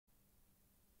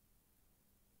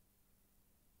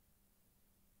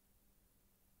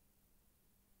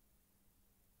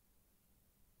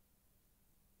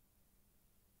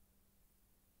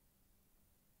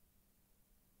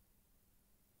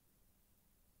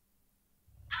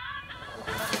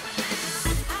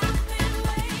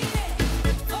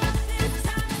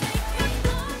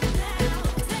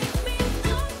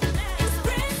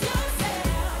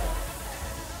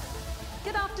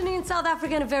South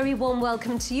Africa, and a very warm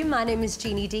welcome to you. My name is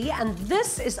Jeannie D, and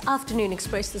this is Afternoon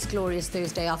Express, this glorious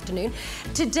Thursday afternoon.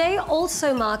 Today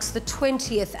also marks the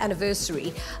 20th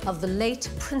anniversary of the late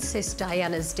Princess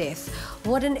Diana's death.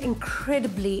 What an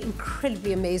incredibly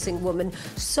amazing woman.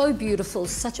 So beautiful,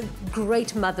 such a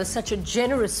great mother, such a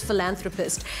generous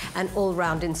philanthropist, and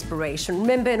all-round inspiration.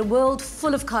 Remember, in a world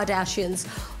full of Kardashians,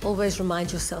 always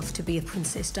remind yourself to be a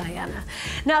Princess Diana.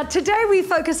 Now, today we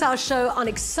focus our show on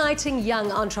exciting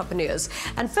young entrepreneurs.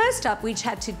 And first up, we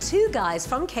chat to two guys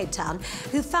from Cape Town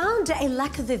who found a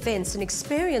lack of events and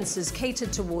experiences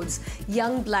catered towards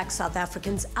young black South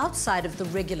Africans outside of the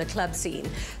regular club scene.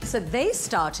 So they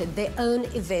started their own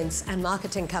events and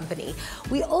marketing company.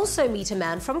 We also meet a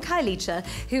man from Khayelitsha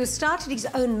who started his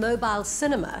own mobile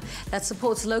cinema that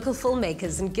supports local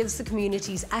filmmakers and gives the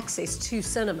communities access to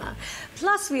cinema.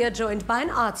 Plus, we are joined by an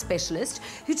art specialist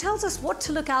who tells us what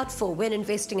to look out for when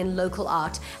investing in local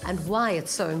art and why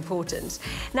it's so important.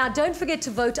 Now, don't forget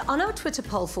to vote on our Twitter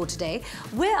poll for today.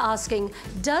 We're asking,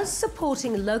 does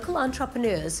supporting local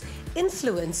entrepreneurs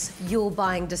influence your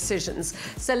buying decisions?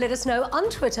 So let us know on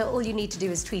Twitter. All you need to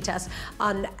do is tweet us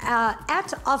on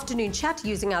at Afternoon Chat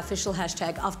using our official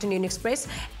hashtag Afternoon Express,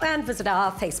 and visit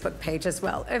our Facebook page as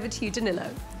well. Over to you,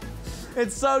 Danilo.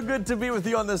 It's so good to be with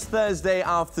you on this Thursday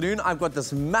afternoon. I've got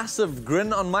this massive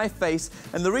grin on my face,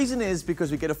 and the reason is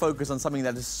because we get to focus on something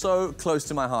that is so close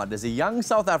to my heart. As a young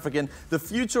South African, the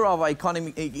future of our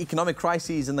economic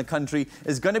crises in the country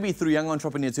is going to be through young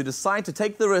entrepreneurs who decide to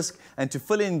take the risk and to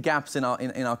fill in gaps in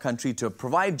our country, to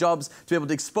provide jobs, to be able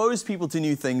to expose people to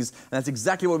new things, and that's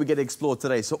exactly what we get to explore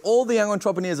today. So all the young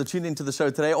entrepreneurs are tuned into the show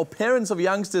today, or parents of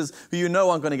youngsters who you know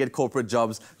aren't going to get corporate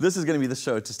jobs, this is going to be the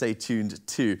show to stay tuned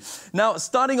to. Now,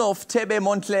 starting off, Thebe,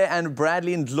 Montle and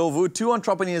Bradley Ndlovu, two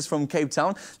entrepreneurs from Cape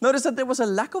Town, noticed that there was a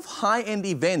lack of high-end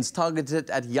events targeted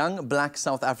at young black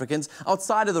South Africans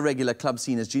outside of the regular club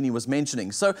scene, as Jeannie was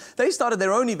mentioning. So they started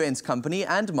their own events company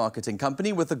and marketing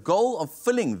company with the goal of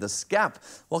filling this gap.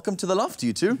 Welcome to the loft,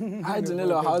 you two. Hi,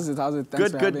 Danilo. How's it?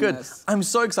 Thanks for having us. I'm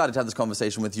so excited to have this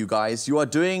conversation with you guys. You are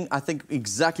doing, I think,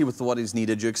 exactly with what is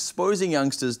needed. You're exposing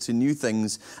youngsters to new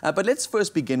things. But let's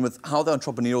first begin with how the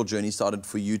entrepreneurial journey started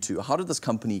for you two. How did this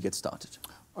company get started?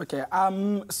 Okay,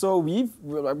 so we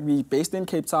based in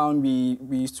Cape Town. We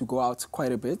used to go out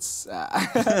quite a bit.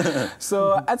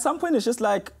 So at some point, it's just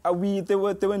like there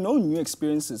were no new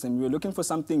experiences, and we were looking for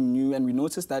something new. And we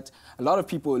noticed that a lot of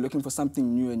people were looking for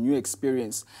something new, a new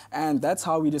experience. And that's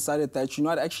how we decided that, you know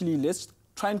what, actually let's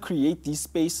try and create these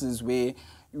spaces where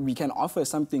we can offer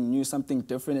something new, something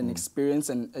different, an experience,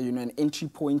 and you know, an entry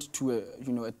point to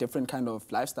a different kind of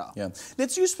lifestyle. Yeah,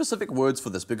 let's use specific words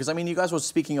for this, because I mean, you guys were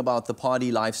speaking about the party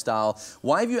lifestyle.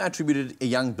 Why have you attributed a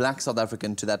young black South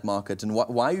African to that market, and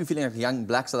why are you feeling like young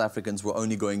black South Africans were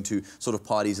only going to sort of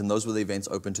parties and those were the events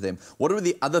open to them? What are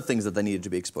the other things that they needed to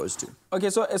be exposed to? Okay,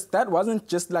 so that wasn't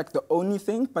just like the only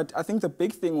thing, but I think the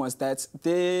big thing was that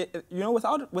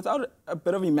without a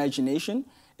bit of imagination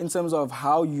in terms of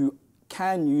how you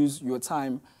can use your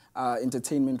time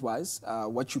entertainment-wise,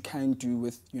 what you can do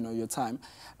with your time,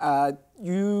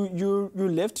 you're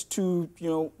left to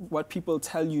what people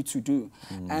tell you to do.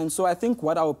 And so I think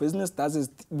what our business does is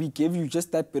we give you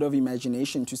just that bit of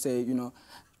imagination to say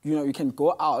you can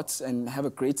go out and have a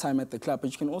great time at the club,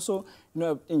 but you can also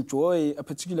enjoy a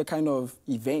particular kind of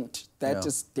event that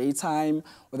is daytime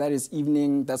or that is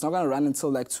evening, that's not going to run until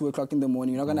like 2 o'clock in the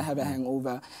morning. You're not going to have a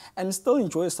hangover, and still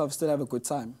enjoy yourself, still have a good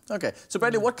time. Okay, so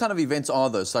Bradley, what kind of events are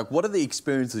those? Like, what are the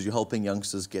experiences you're helping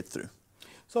youngsters get through?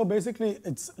 So basically,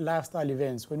 it's lifestyle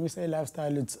events. When we say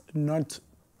lifestyle, it's not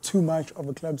too much of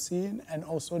a club scene, and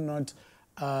also not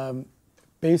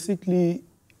basically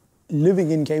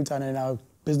living in Cape Town and our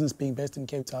business being based in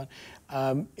Cape Town.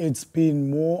 It's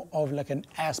been more of like an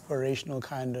aspirational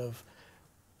kind of,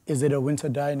 is it a winter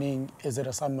dining, is it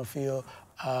a summer feel?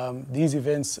 These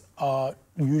events are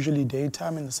usually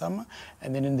daytime in the summer,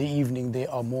 and then in the evening they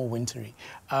are more wintry.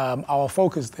 Our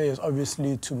focus there is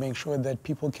obviously to make sure that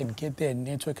people can get there,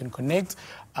 network and connect,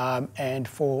 and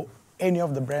for any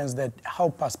of the brands that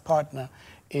help us partner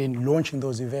in launching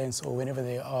those events or whenever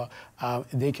they are,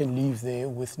 they can leave there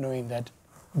with knowing that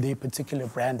their particular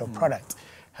brand or product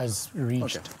has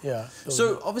reached. Okay. Yeah.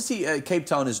 So obviously Cape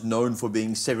Town is known for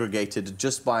being segregated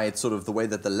just by its sort of the way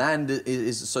that the land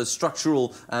is so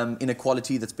structural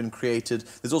inequality that's been created.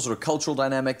 There's also a cultural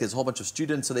dynamic. There's a whole bunch of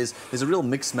students. So there's a real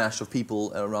mix mash of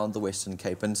people around the Western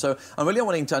Cape. And so I'm really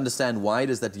wanting to understand why it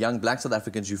is that young black South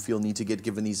Africans you feel need to get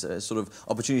given these sort of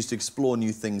opportunities to explore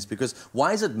new things, because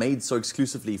why is it made so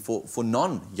exclusively for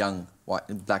non-young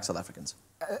black South Africans?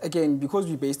 Again, because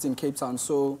we're based in Cape Town,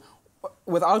 so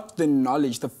without the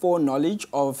knowledge, the foreknowledge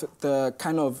of the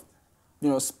kind of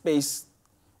space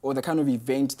or the kind of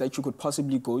event that you could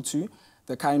possibly go to,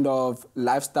 the kind of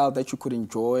lifestyle that you could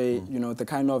enjoy, the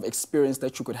kind of experience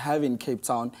that you could have in Cape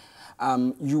Town,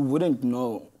 you wouldn't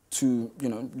know to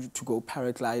go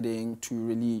paragliding, to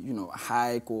really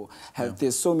hike, or have.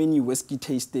 There's so many whiskey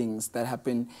tastings that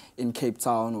happen in Cape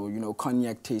Town, or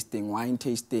cognac tasting, wine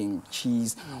tasting,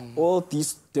 cheese, all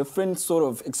these different sort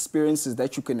of experiences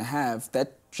that you can have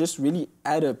that just really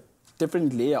add a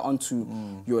different layer onto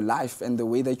your life and the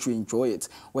way that you enjoy it.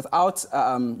 Without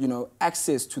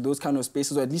access to those kind of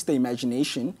spaces, or at least the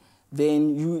imagination,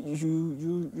 then you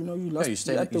lost. You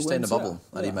stay in a bubble,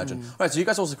 I'd imagine. All right, so you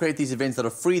guys also create these events that are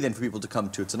free then for people to come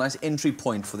to. It's a nice entry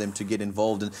point for them to get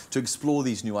involved and to explore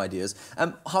these new ideas.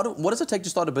 What does it take to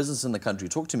start a business in the country?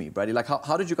 Talk to me, Brady. Like,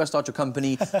 how did you guys start your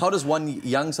company? How does one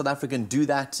young South African do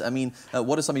that? I mean,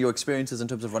 what are some of your experiences in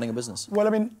terms of running a business? Well, I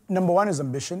mean, number one is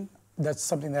ambition. That's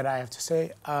something that I have to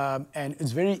say. And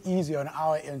it's very easy on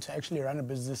our end to actually run a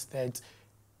business that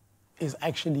is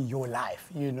actually your life,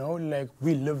 like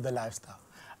we live the lifestyle.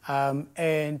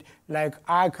 And like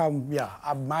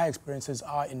my experiences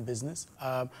are in business,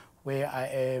 where I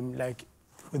am like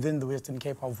within the Western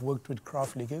Cape. I've worked with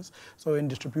craft liquors, so in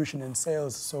distribution and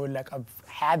sales. So like I've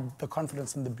had the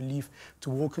confidence and the belief to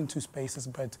walk into spaces,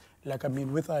 but like, I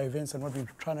mean, with our events and what we're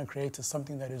trying to create is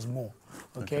something that is more,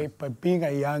 okay? But being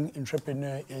a young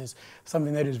entrepreneur is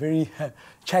something that is very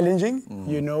challenging,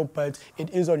 but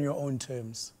it is on your own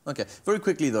terms. Okay, very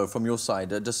quickly though, from your side,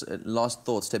 just last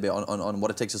thoughts, Thebe, on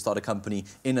what it takes to start a company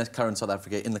in a current South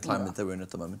Africa, in the climate that we're in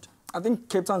at the moment. I think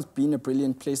Cape Town's been a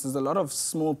brilliant place. There's a lot of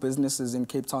small businesses in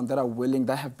Cape Town that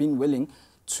have been willing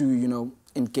to,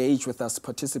 engage with us,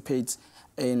 participate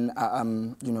in,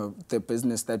 the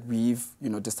business that we've,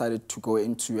 decided to go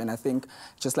into. And I think,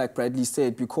 just like Bradley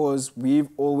said, because we've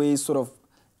always sort of,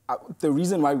 the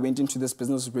reason why we went into this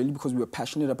business was really because we were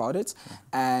passionate about it,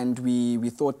 and we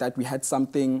thought that we had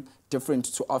something different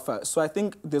to offer. So I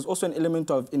think there's also an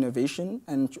element of innovation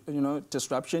and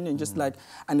disruption, and just like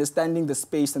understanding the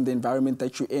space and the environment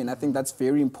that you're in. I think that's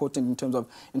very important in terms of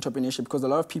entrepreneurship, because a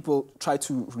lot of people try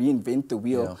to reinvent the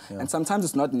wheel, and sometimes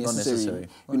it's not necessary.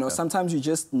 Sometimes you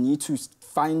just need to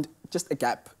find just a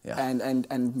gap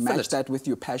and match that with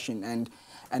your passion,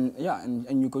 and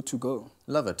you're good to go.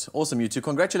 Love it. Awesome, you two.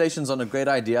 Congratulations on a great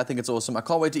idea. I think it's awesome. I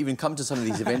can't wait to even come to some of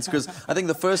these events, because I think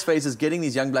the first phase is getting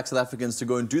these young black South Africans to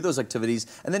go and do those activities,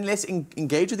 and then let's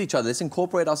engage with each other. Let's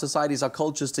incorporate our societies, our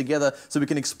cultures together, so we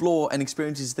can explore and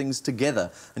experience these things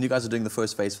together. And you guys are doing the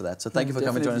first phase for that. So thank you for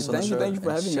coming and joining us on the show. Thank you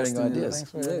for having us. Sharing your ideas.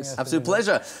 Thanks for having us. Absolute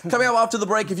pleasure. Coming up after the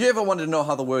break, if you ever wanted to know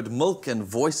how the word milk and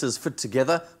voices fit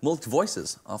together, milked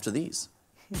voices after these.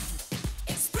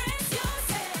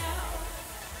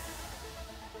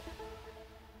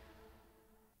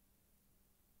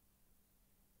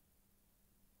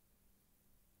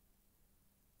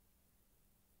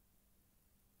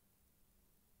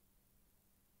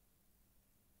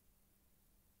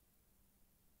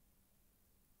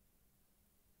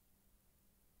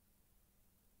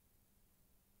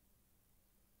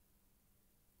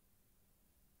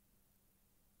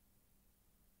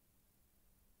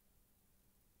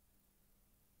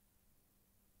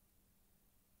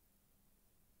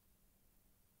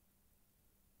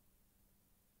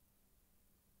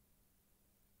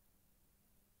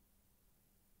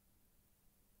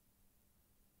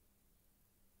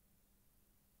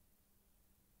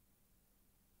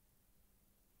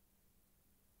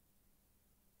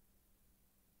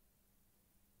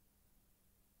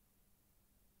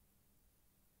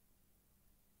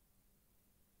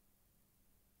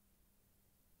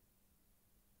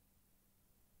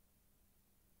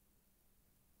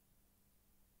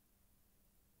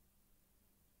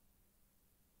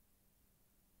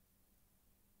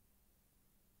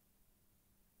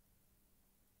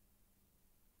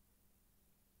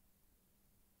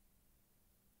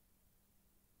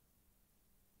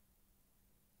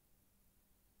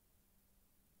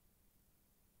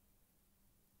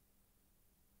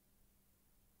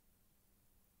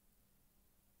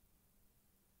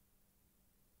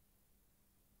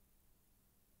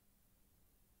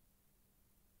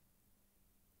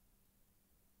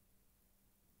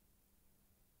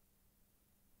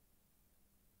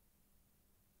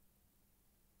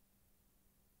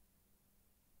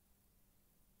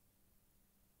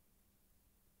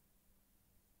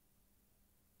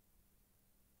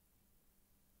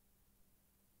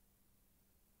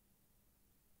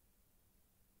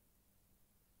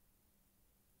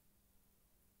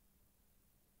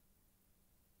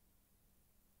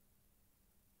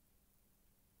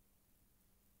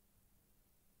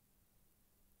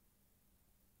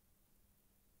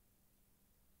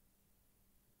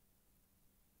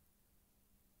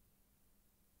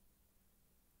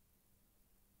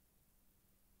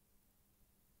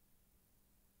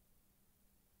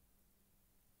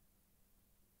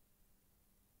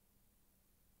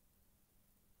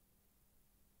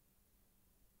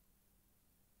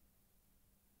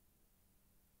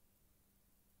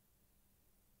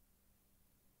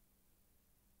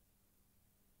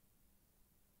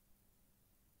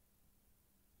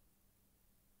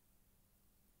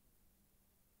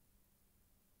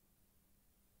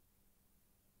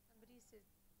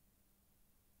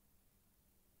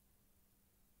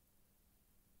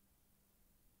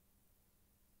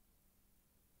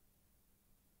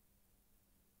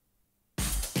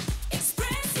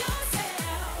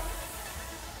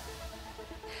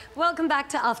 Welcome back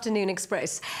to Afternoon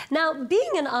Express. Now,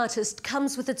 being an artist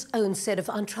comes with its own set of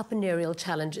entrepreneurial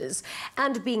challenges,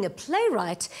 and being a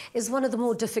playwright is one of the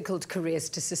more difficult careers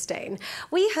to sustain.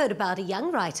 We heard about a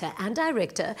young writer and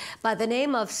director by the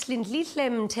name of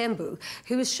Ndlovu Ndlovu,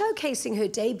 who is showcasing her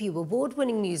debut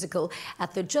award-winning musical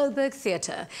at the Joburg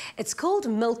Theatre. It's called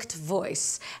Milked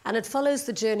Voice, and it follows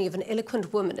the journey of an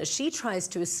eloquent woman as she tries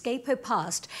to escape her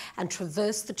past and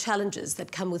traverse the challenges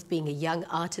that come with being a young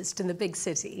artist in the big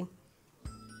city.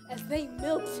 As they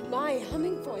milked my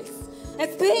humming voice.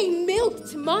 As they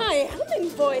milked my humming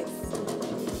voice.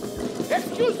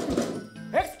 Excuse me!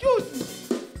 Excuse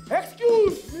me!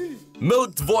 Excuse me!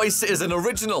 Milked Voice is an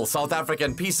original South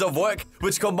African piece of work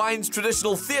which combines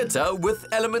traditional theatre with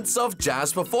elements of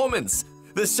jazz performance.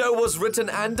 The show was written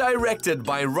and directed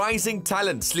by rising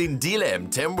talent Ndlovu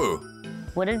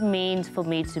Ndlovu. What it means for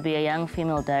me to be a young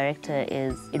female director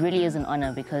is, it really is an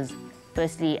honor because,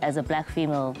 firstly, as a black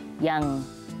female, young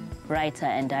writer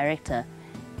and director,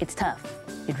 it's tough.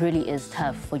 It really is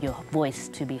tough for your voice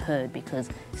to be heard because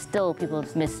still people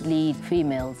mislead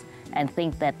females and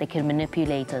think that they can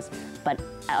manipulate us. But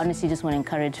I honestly just want to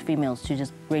encourage females to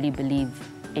just really believe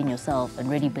in yourself and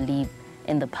really believe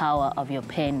in the power of your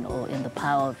pen or in the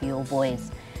power of your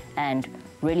voice and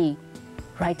really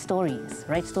write stories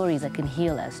that can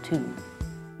heal us too.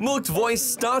 Milked Voice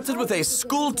started with a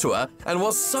school tour and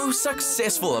was so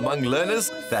successful among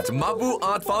learners that Mabu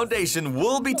Art Foundation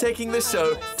will be taking the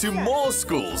show to more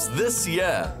schools this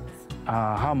year.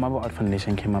 How Mabu Art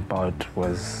Foundation came about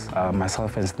was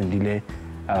myself and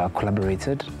Ndlovu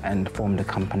collaborated and formed a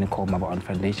company called Mabu Art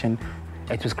Foundation.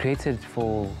 It was created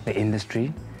for the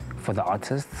industry, for the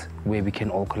artists, where we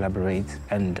can all collaborate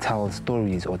and tell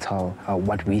stories or tell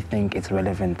what we think is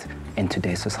relevant in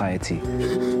today's society.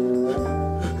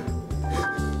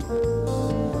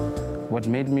 What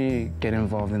made me get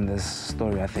involved in this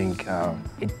story, I think,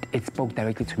 it spoke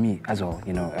directly to me as well,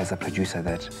 you know, as a producer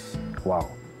that, wow,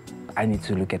 I need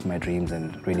to look at my dreams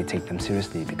and really take them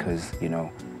seriously because, you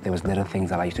know, there was little things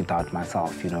that I used to doubt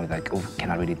myself, you know, like, oh,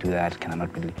 can I really do that? Can I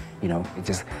not really, you know, it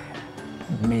just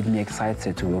made me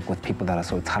excited to work with people that are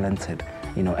so talented,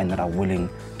 you know, and that are willing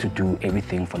to do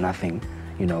everything for nothing,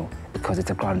 you know, because it's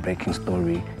a groundbreaking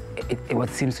story. What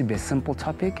seems to be a simple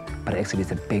topic, but actually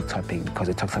it's a big topic because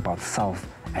it talks about self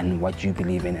and what you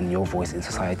believe in and your voice in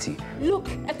society. Look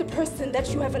at the person that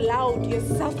you have allowed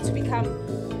yourself to become.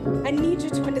 I need you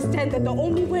to understand that the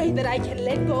only way that I can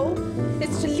let go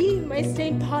is to leave my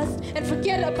stained past and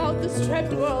forget about this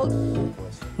trapped world.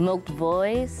 Milked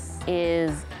Voice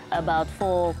is about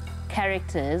 4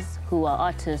 characters who are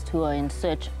artists who are in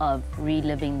search of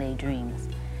reliving their dreams.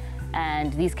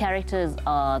 And these characters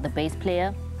are the bass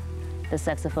player, the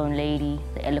saxophone lady,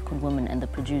 the eloquent woman, and the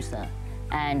producer.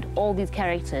 And all these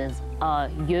characters are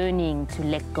yearning to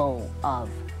let go of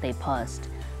their past,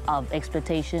 of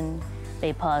exploitation,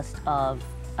 their past of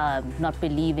not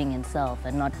believing in self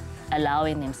and not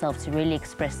allowing themselves to really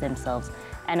express themselves.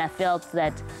 And I felt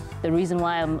that the reason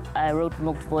why I wrote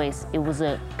Milked Voice, it was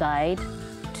a guide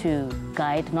to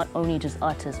guide not only just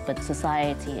artists, but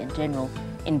society in general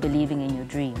in believing in your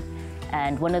dream.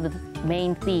 And one of the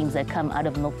main themes that come out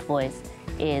of Milked Voice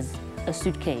is a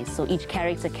suitcase. So each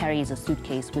character carries a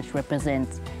suitcase which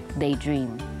represents their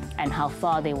dream and how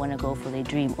far they want to go for their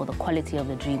dream or the quality of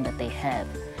the dream that they have.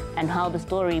 And how the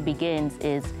story begins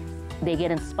is they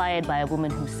get inspired by a woman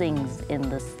who sings in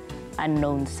this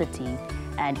unknown city,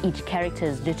 and each character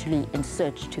is literally in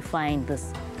search to find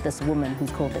this woman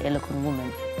who's called the eloquent woman.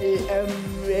 I am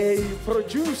a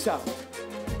producer.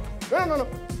 No.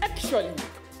 Actually,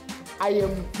 I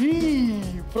am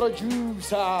the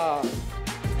producer.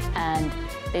 And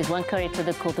there's one character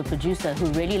that's called the producer who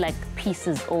really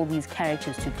pieces all these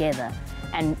characters together.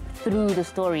 And through the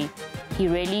story, he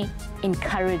really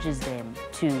encourages them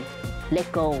to let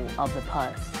go of the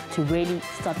past, to really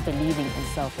start believing in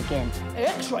self again.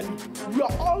 Actually, we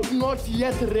are all not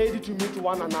yet ready to meet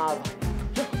one another.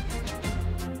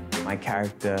 My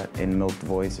character in Milked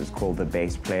Voice is called the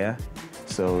bass player.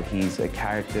 So he's a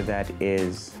character that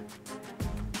is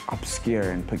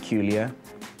obscure and peculiar,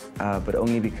 but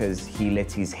only because he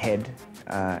lets his head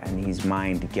and his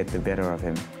mind get the better of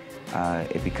him.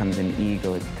 It becomes an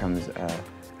ego, it becomes a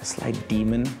slight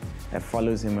demon that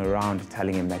follows him around,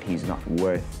 telling him that he's not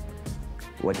worth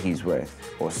what he's worth,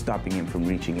 or stopping him from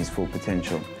reaching his full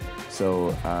potential.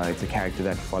 So it's a character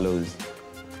that follows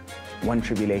one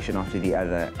tribulation after the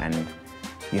other and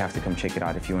you have to come check it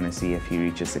out if you want to see if he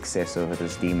reaches success over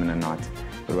this demon or not.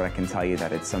 But what I can tell you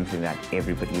that it's something that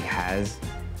everybody has,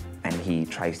 and he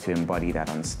tries to embody that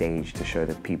on stage to show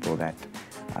the people that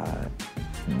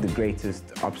the greatest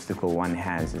obstacle one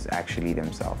has is actually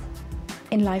themselves.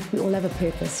 In life, we all have a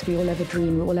purpose, we all have a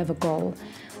dream, we all have a goal,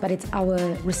 but it's our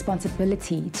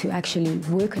responsibility to actually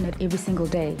work on it every single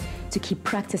day, to keep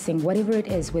practicing whatever it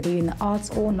is, whether you're in the arts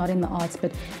or not in the arts,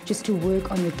 but just to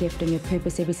work on your gift and your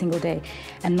purpose every single day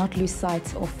and not lose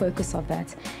sight or focus of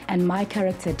that. And my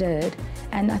character did,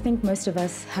 and I think most of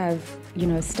us have, you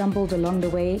know, stumbled along the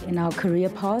way in our career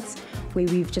paths where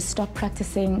we've just stopped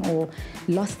practicing or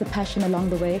lost the passion along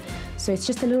the way. So it's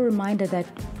just a little reminder that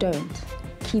don't.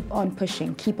 Keep on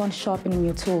pushing, keep on sharpening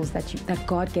your tools that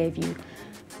God gave you.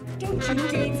 Don't you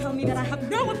dare tell me that I have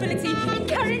no ability in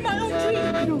carrying my own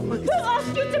dream. Who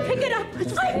asked you to pick it up?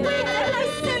 I wait and I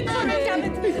sing for it,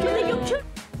 damn it.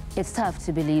 It's tough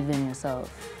to believe in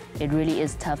yourself. It really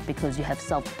is tough because you have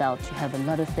self-doubt, you have a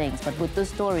lot of things. But with this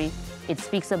story, it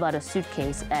speaks about a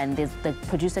suitcase, and the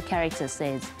producer character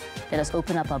says, let us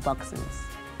open up our boxes.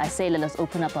 I say, let us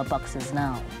open up our boxes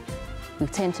now. We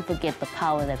tend to forget the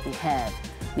power that we have.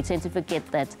 We tend to forget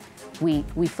that we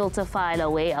filter file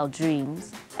away our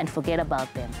dreams and forget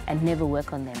about them and never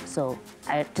work on them. So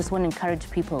I just want to encourage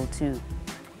people to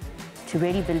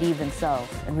really believe in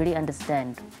self and really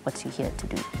understand what you're here to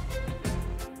do.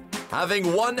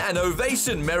 Having won an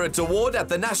Ovation Merit Award at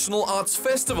the National Arts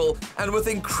Festival and with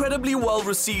incredibly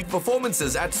well-received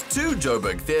performances at 2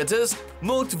 Joburg theatres,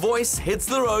 Milked Voice hits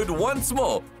the road once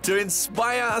more to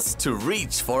inspire us to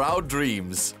reach for our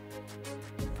dreams.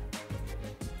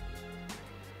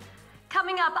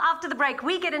 Coming up after the break,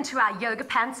 we get into our yoga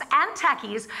pants and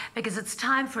tackies because it's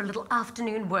time for a little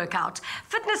afternoon workout.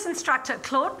 Fitness instructor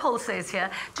Claude Pulse is here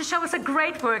to show us a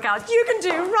great workout you can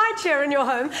do right here in your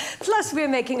home. Plus, we're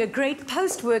making a great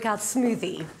post-workout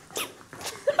smoothie.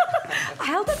 I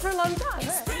held it for a long time.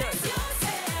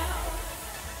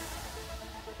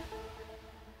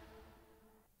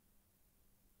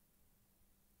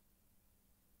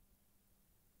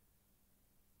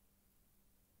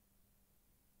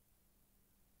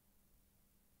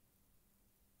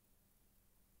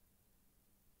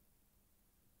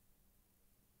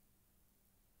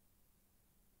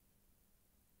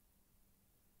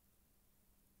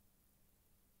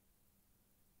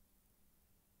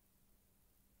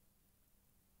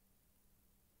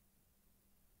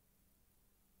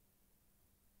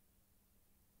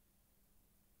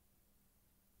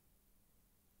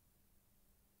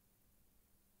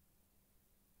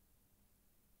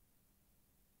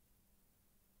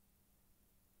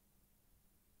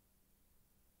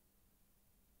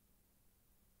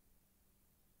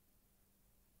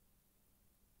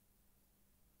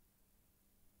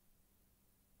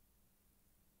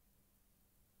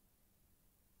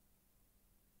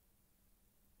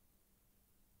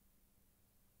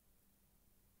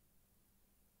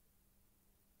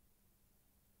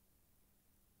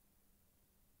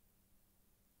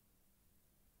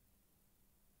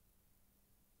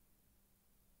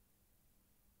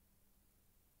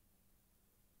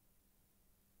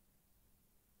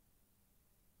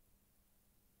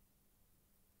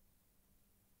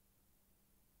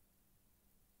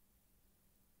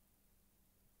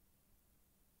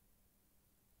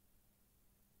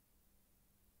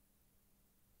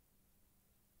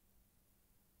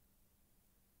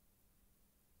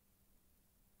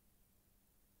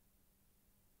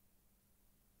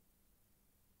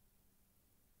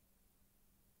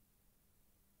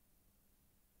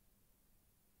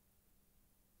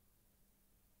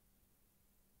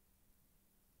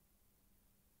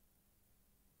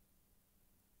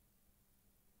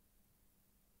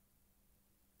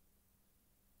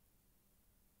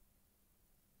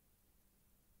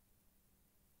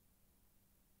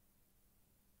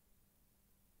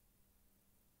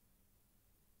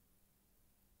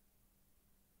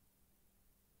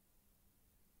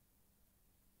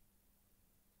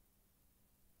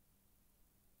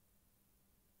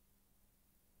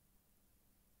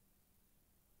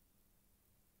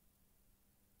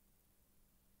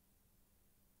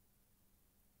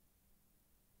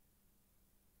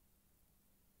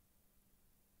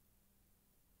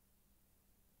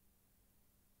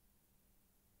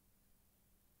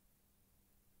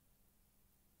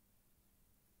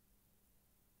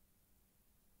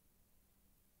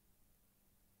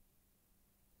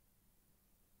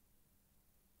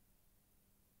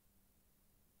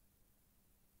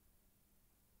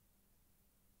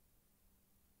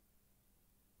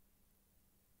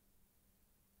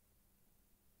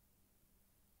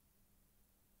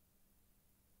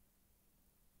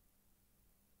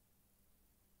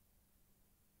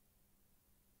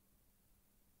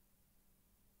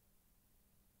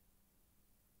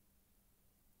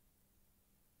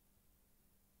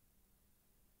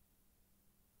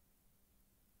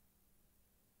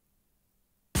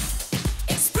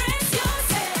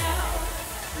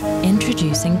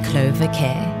 Introducing Clover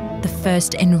Care, the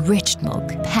first enriched milk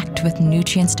packed with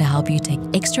nutrients to help you take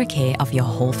extra care of your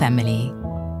whole family.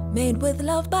 Made with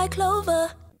love by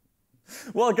Clover.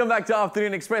 Welcome back to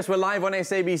Afternoon Express. We're live on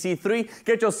SABC3.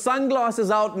 Get your sunglasses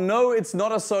out. No, it's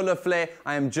not a solar flare.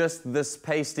 I am just this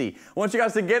pasty. I want you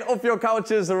guys to get off your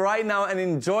couches right now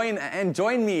and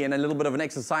join me in a little bit of an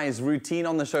exercise routine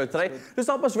on the show today. Just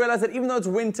help us realize that even though it's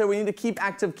winter, we need to keep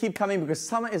active, keep coming, because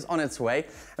summer is on its way.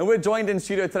 And we're joined in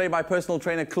studio today by personal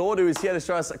trainer Claude, who is here to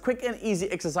show us a quick and easy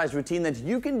exercise routine that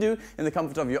you can do in the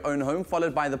comfort of your own home,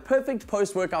 followed by the perfect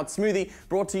post-workout smoothie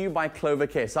brought to you by Clover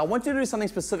Care. So I want you to do something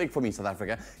specific for me, South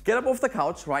Africa. Get up off the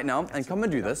couch right now and come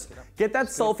and do this. Get that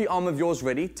selfie arm of yours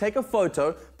ready. Take a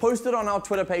photo, post it on our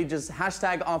Twitter pages,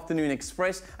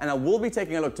 #AfternoonExpress, and I will be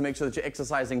taking a look to make sure that you're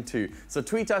exercising too. So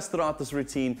tweet us throughout this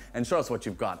routine and show us what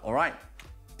you've got, all right?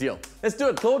 Deal. Let's do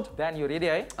it, Claude. Dan, you ready,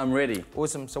 eh? I'm ready.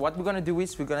 Awesome. So what we're going to do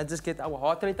is we're going to just get our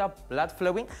heart rate up, blood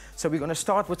flowing. So we're going to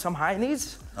start with some high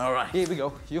knees. All right. Here we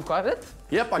go. You've got it?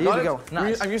 Yep, I got it. Here we go.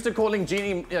 Nice. I'm used to calling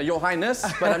Jeannie Your Highness,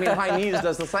 but I mean high knees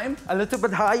does the same. A little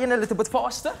bit higher and a little bit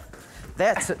faster.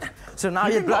 That's it. So now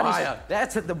your blood is,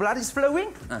 that's it. The blood is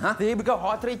flowing. There we go.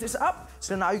 Heart rate is up.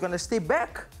 So now you're going to step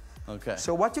back. Okay.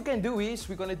 So what you can do is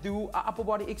we're going to do an upper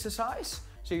body exercise.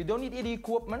 So you don't need any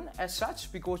equipment as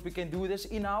such, because we can do this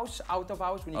in-house, out of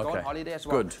house, when you go on holiday as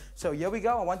well. Good. So here we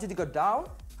go. I want you to go down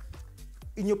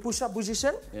in your push-up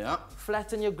position. Yeah.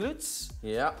 Flatten your glutes.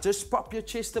 Yeah. Just pop your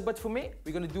chest a bit for me.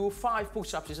 We're going to do 5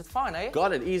 push-ups. Is it fine, eh?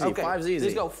 Got it. Easy. Okay. 5's easy.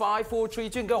 Let's go. 5, 4, 3,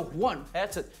 2, and go. 1.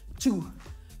 That's it. 2,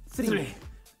 3,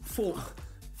 4,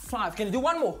 5. Can you do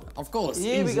one more? Of course.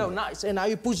 Here we go. Nice. And now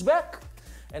you push back.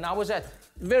 And how was that?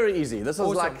 Very easy. This is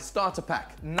like starter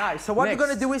pack. Nice. So what we're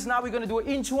going to do is now we're going to do an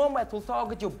inchworm that will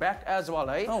target your back as well,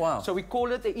 eh? Oh, wow. So we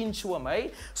call it the inchworm, eh?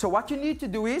 So what you need to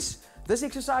do is, this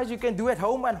exercise you can do at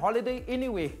home and holiday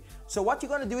anywhere. So what you're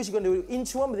going to do is you're going to do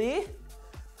inchworm there,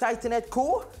 tighten that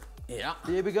core. Yeah.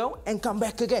 There we go. And come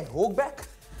back again. Walk back.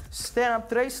 Stand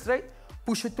up straight.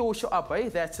 Push your torso up, eh?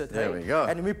 That's it. There we go.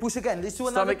 And then we push again. Let's do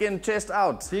another. Stomach in, chest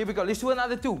out. There we go. Let's do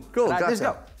another 2. Cool. Right, gotcha. let's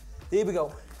go. There we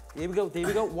go. There we go. There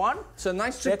we go. 1. So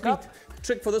nice trick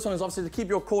for this one is obviously to keep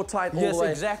your core tight all the way.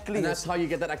 Yes, exactly. And that's how you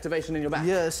get that activation in your back.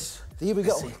 Yes. Here we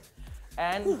go.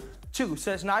 And 2.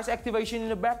 So it's nice activation in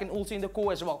the back and also in the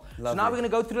core as well. Lovely. So now we're going to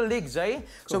go through the legs, eh? Cool.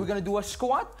 So we're going to do a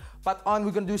squat, but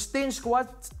we're going to do 10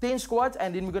 squats,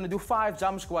 and then we're going to do 5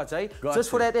 jump squats, eh? Just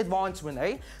for that advancement,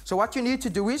 eh? So what you need to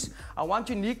do is, I want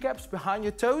your kneecaps behind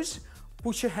your toes,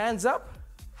 push your hands up.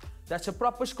 That's a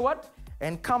proper squat,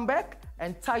 and come back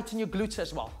and tighten your glutes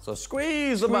as well. So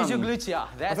squeeze the bum. Squeeze your glutes, yeah.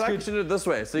 That's I feel like you should do it this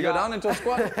way. So you go down into a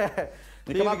squat,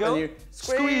 you come up and you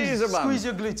squeeze your bum. Squeeze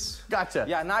your glutes. Gotcha.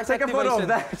 Yeah, nice Take activation. a photo of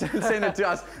that and send it to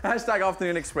us.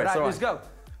 #AfternoonExpress. Right, all right, let's go.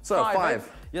 So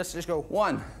 5. Yes, let's go.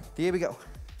 1. Here we go.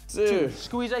 2.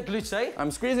 Squeeze that glutes, eh? I'm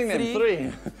squeezing them.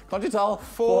 3. Can't you tell?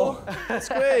 4.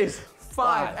 Squeeze.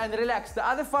 5. And relax. The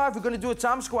other 5, we're going to do a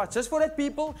jump squat. Just for that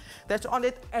people that's on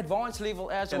that advanced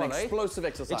level as well, An explosive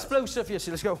exercise. Explosive, yes.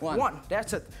 Let's go. 1.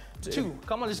 That's it. 2.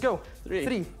 Come on, let's go.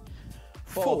 3.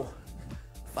 4.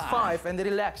 5. And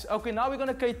relax. Okay, now we're going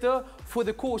to cater for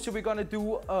the core. So we're going to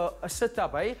do a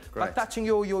sit-up, eh? By touching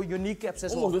your kneecaps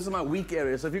as well. Oh, this is my weak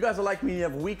area. So if you guys are like me, you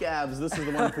have weak abs, this is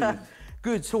the one for you.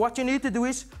 Good. So what you need to do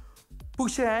is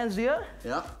push your hands here.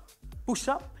 Yeah. Push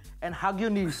up and hug your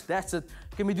knees. That's it.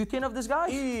 Can we do 10 of this, guys?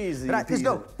 Easy. Right, let's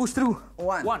go. Push through.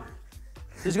 1.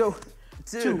 Let's go.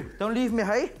 2. Don't leave me,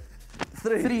 hey?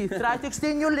 3. Try to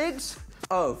extend your legs.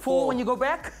 4 when you go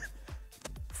back.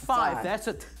 5. That's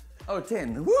it.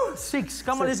 10. Woo. 6.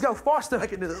 Come on, let's go. Faster. I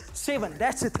can do this. 7.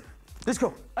 That's it. Let's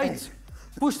go. 8.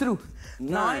 Push through.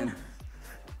 9.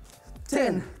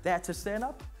 10. That's a stand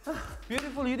up.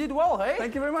 Beautiful, you did well, hey?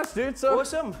 Thank you very much, dude. So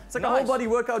awesome. It's like a whole body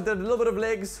workout, did a little bit of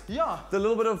legs. Yeah. Did a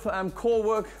little bit of core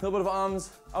work, a little bit of arms.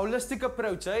 Holistic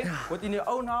approach, eh? Within your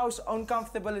own house, own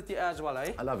comfortability as well,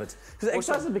 eh? I love it. Because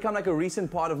exercise has become like a recent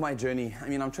part of my journey. I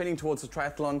mean, I'm training towards a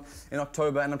triathlon in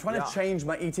October and I'm trying to change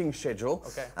my eating schedule.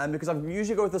 Okay. Because I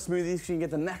usually go with the smoothies so you can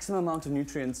get the maximum amount of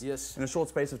nutrients in a short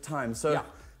space of time. So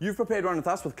you've prepared one with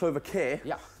us with Clover Care.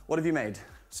 Yeah. What have you made?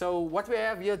 So what we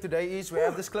have here today is we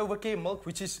have this Clover Care milk,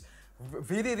 which is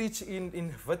very rich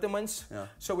in vitamins. Yeah.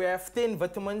 So we have 10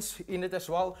 vitamins in it as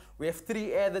well. We have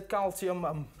 3 added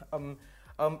calcium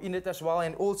in it as well,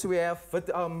 and also we have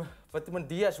vitamin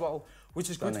D as well, which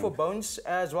is good for bones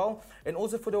as well, and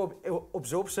also for the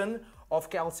absorption of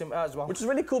calcium as well. Which is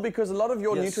really cool because a lot of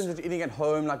your nutrients that you're eating at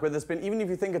home, like whether it's been, even if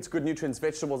you think it's good nutrients,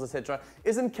 vegetables, etc.,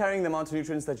 isn't carrying the amount of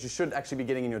nutrients that you should actually be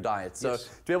getting in your diet. So to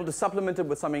be able to supplement it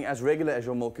with something as regular as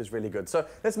your milk is really good. So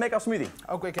let's make our smoothie.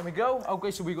 Okay, can we go?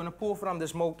 Okay, so we're going to pour from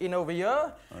this milk in over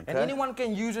here. And anyone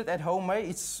can use it at home, eh?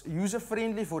 It's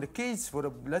user-friendly for the kids, for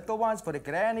the little ones, for the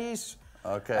grannies.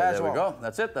 Okay, there we go.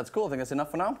 That's it. That's cool. I think that's enough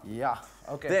for now. Yeah.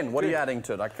 Okay. Then, what are you adding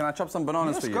to it? Like, can I chop some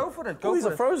bananas for you? Yes, go for it. Oh, these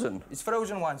are frozen. It's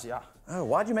frozen ones, yeah. Oh,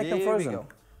 why'd you make them frozen? We go.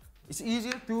 It's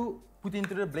easier to put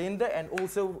into the blender and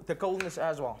also the coldness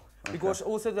as well. Because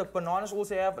also the bananas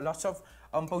also have lots of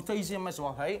potassium as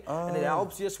well, hey? And it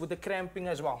helps just with the cramping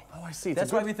as well. Oh, I see.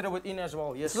 That's why we throw it in as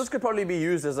well, yes. So this could probably be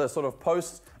used as a sort of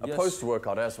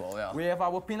post-workout as well, yeah. We have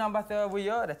our peanut butter over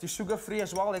here that is sugar-free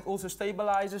as well. It also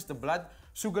stabilizes the blood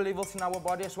sugar levels in our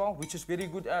body as well, which is very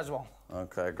good as well.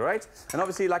 Okay, great. And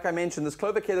obviously, like I mentioned, this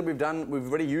clover care that we've done, we've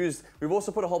already used. We've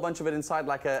also put a whole bunch of it inside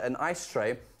like an ice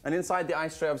tray. And inside the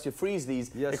ice tray, obviously, you freeze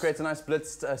these. It creates a nice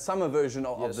blitzed summer version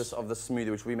of this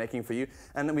smoothie, which we're making for you.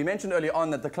 And we mentioned earlier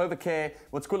on that the clover care,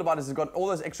 what's cool about it is it's got all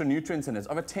those extra nutrients in it. It's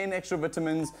over 10 extra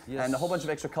vitamins and a whole bunch of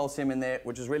extra calcium in there,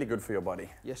 which is really good for your body.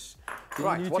 Yes.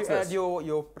 Right, you need what's to this? add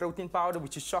your protein powder,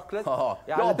 which is chocolate.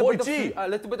 Yeah, boy G. A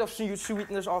little bit of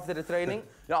sweetness after the training.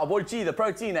 Yeah, boy G, the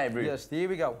protein, eh, bro? Yes, here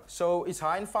we go. So it's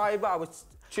high in fiber, our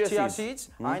chia seeds,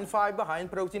 high in fiber, high in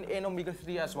protein, and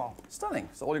omega-3 as well. Stunning.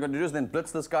 So all you got to do is then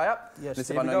blitz this guy up. Yes, let's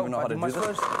see if I don't even know how to do this.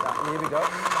 Yeah, here we go.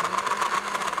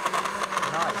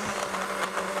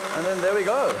 Nice. And then there we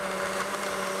go.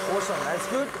 Awesome, that's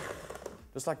good.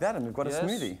 Just like that, and we've got a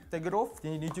smoothie. Take it off,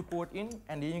 then you need to pour it in,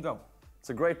 and then you go. It's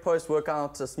a great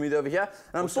post-workout smoothie over here.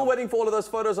 And I'm still waiting for all of those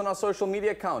photos on our social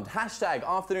media account. Hashtag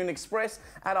Afternoon Express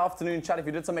at Afternoon Chat. If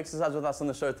you did some exercise with us on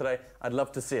the show today, I'd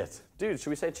love to see it. Dude, should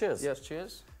we say cheers? Yes,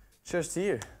 cheers. Cheers to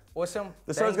you. Awesome.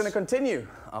 The show's going to continue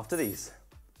after these.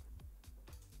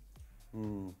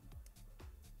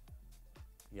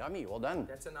 Yummy, well done.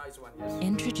 That's a nice one, yes.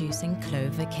 Introducing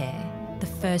Clover Care, the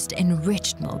first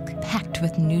enriched milk packed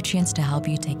with nutrients to help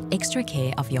you take extra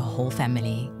care of your whole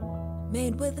family.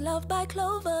 Made with love by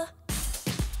Clover.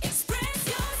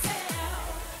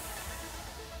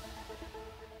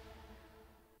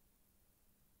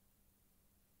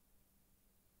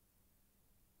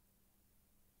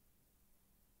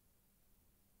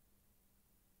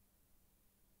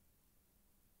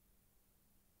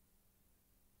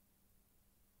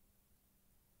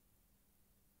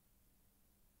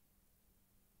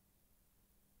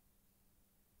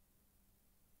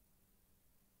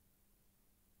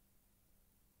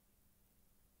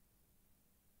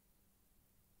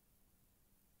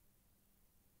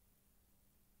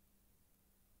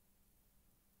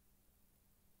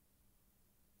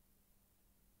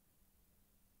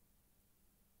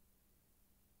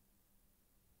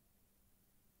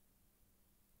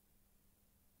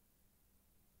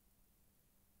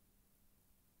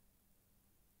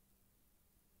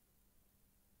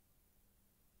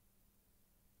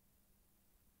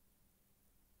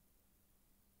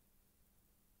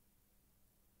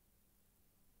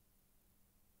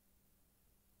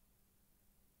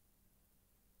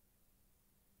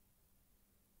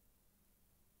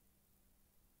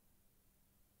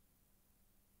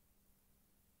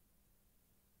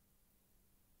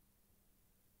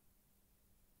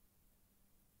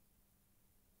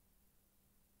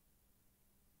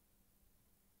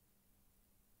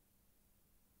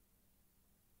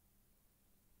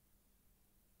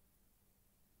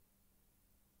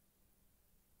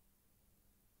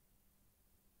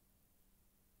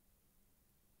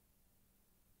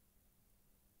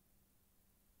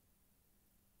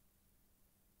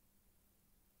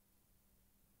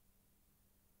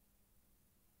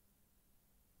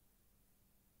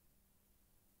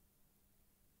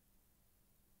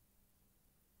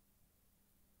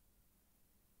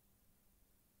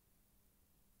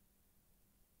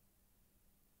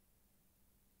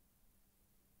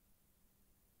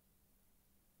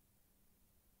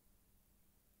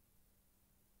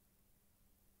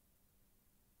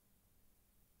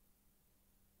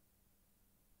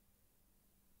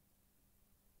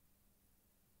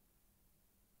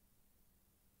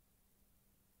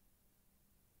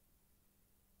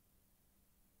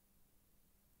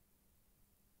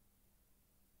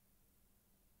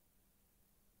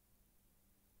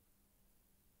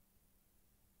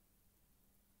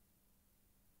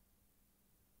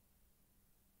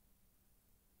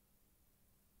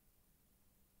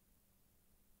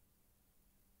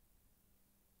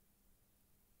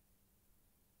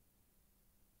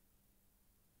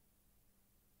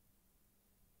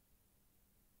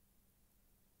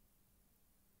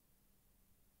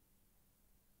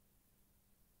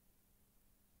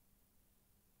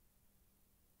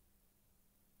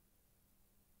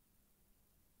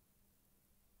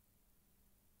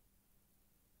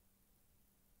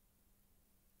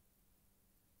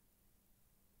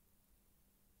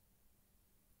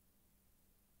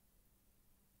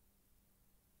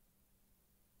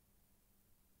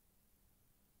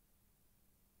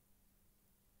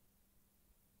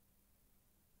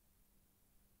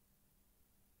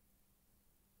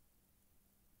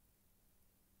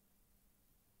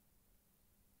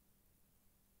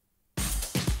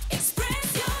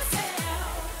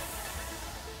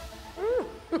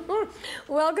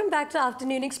 Welcome back to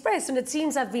Afternoon Express, and it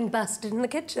seems I've been busted in the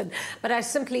kitchen, but I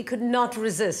simply could not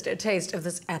resist a taste of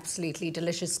this absolutely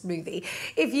delicious smoothie.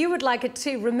 If you would like it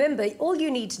too, remember, all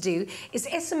you need to do is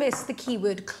SMS the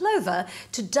keyword Clover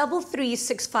to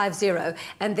 33650,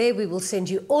 and there we will send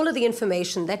you all of the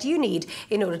information that you need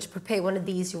in order to prepare one of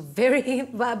these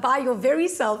by your very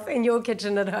self in your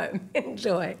kitchen at home.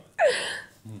 Enjoy.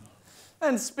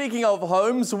 And speaking of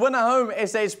homes, Winner Home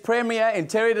SA's premier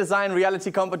interior design reality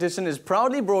competition is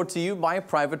proudly brought to you by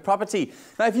Private Property.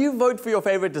 Now, if you vote for your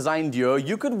favorite design duo,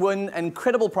 you could win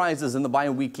incredible prizes in the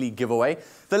bi-weekly giveaway.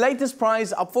 The latest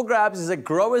prize up for grabs is a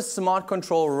Growers Smart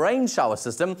Control rain shower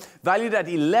system valued at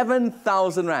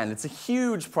 11,000 Rand. It's a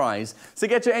huge prize. So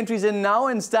get your entries in now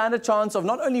and stand a chance of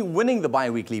not only winning the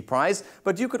bi-weekly prize,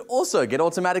 but you could also get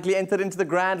automatically entered into the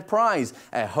grand prize,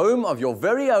 a home of your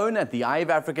very own at the Eye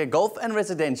of Africa Golf and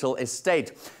Residential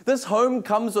Estate. This home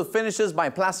comes with finishes by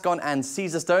Plascon and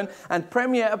Caesarstone and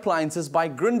premier appliances by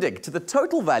Grundig to the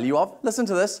total value of, listen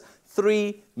to this,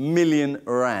 3 million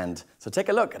Rand. So take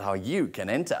a look at how you can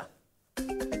enter.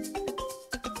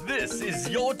 This is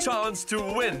your chance to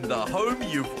win the home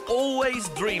you've always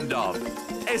dreamed of.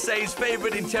 SA's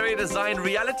favorite interior design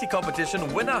reality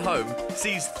competition, Winner Home,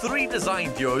 sees 3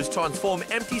 design duos transform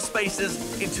empty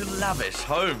spaces into lavish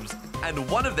homes. And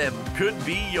one of them could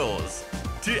be yours.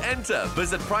 To enter,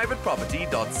 visit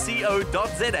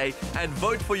privateproperty.co.za and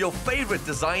vote for your favorite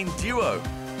design duo.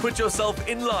 Put yourself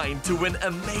in line to win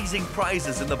amazing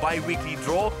prizes in the bi-weekly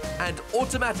draw and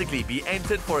automatically be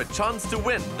entered for a chance to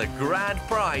win the grand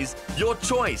prize, your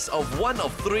choice of one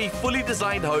of 3 fully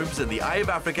designed homes in the Eye of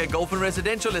Africa Golf and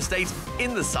Residential Estate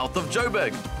in the south of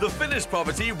Joburg. The finished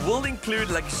property will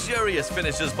include luxurious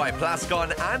finishes by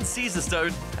Plascon and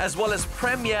Caesarstone, as well as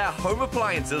premier home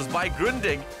appliances by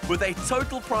Grundig with a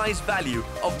total prize value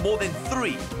of more than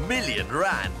 3 million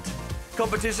Rand.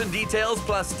 Competition details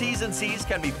plus T's and C's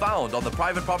can be found on the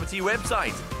Private Property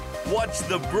website. Watch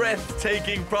the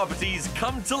breathtaking properties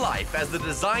come to life as the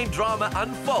design drama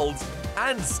unfolds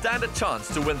and stand a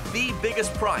chance to win the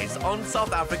biggest prize on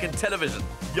South African television,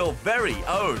 your very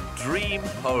own dream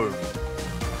home.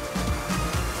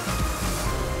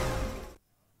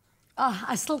 Oh,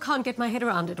 I still can't get my head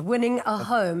around it. Winning a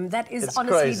home, that is It's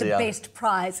honestly crazy, the best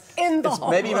prize in the whole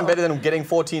Maybe even world. better than getting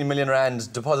 14 million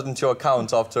Rand deposited into your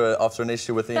account after an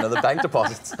issue with the bank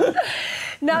deposits.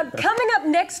 Now, coming up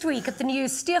next week at the new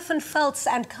Stefan Feltz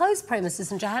and Co's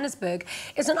premises in Johannesburg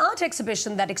is an art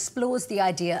exhibition that explores the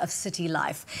idea of city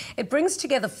life. It brings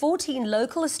together 14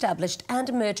 local, established and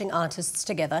emerging artists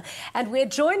together, and we're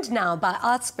joined now by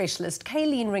art specialist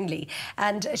Kayleen Wrigley,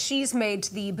 and she's made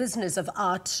the business of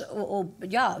art,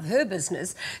 her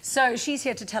business. So she's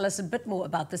here to tell us a bit more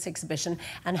about this exhibition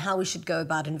and how we should go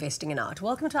about investing in art.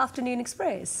 Welcome to Afternoon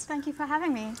Express. Thank you for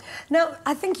having me. Now,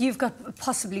 I think you've got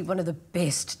possibly one of the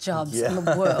best jobs in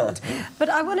the world. But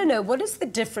I want to know, what is the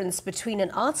difference between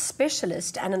an art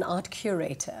specialist and an art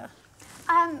curator?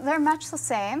 They're much the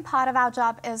same. Part of our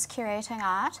job is curating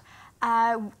art.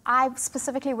 I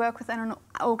specifically work within an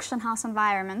auction house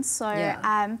environment, so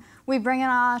we bring in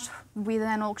art, we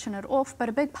then auction it off, but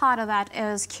a big part of that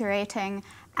is curating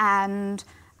and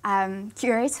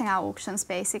curating our auctions,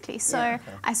 basically. So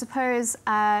I suppose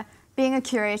being a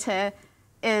curator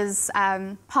is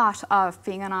part of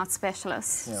being an art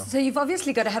specialist. Yeah. So you've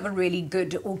obviously got to have a really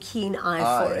good or keen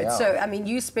eye for it. So, I mean,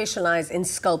 you specialise in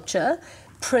sculpture,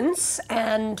 prints,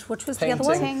 and what was the other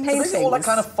one? Painting. So all that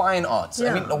kind of fine art.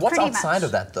 I mean, what's outside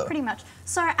of that, though? Pretty much.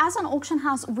 So as an auction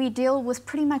house, we deal with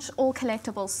pretty much all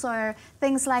collectibles. So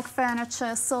things like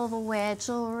furniture, silverware,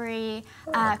 jewellery,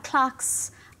 clocks.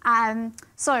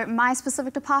 So my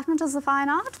specific department is the fine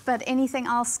art, but anything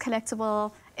else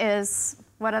collectible is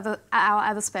what are our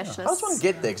other specialists. I just want to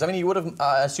get there, because I mean, you would have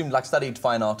assumed like studied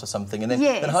fine art or something, and then,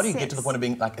 then how do you get to the point of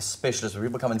being like a specialist where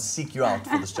people come and seek you out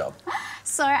for this job?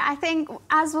 So I think,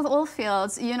 as with all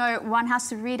fields, you know, one has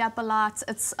to read up a lot.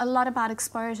 It's a lot about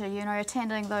exposure, you know,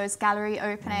 attending those gallery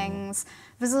openings,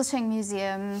 visiting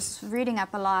museums, reading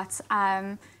up a lot,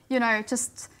 you know,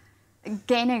 just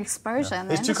gaining exposure in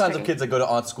the There's 2 kinds of kids that go to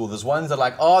art school. There's ones that are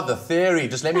like, oh, the theory,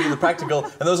 just let me do the practical.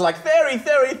 And those are like, theory,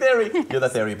 theory, theory. You're the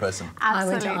theory person.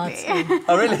 Absolutely. I went to art school.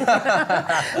 Oh, really?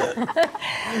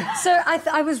 So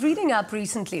I was reading up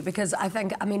recently, because I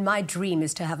mean, my dream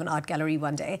is to have an art gallery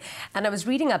one day. And I was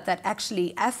reading up that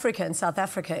actually Africa and South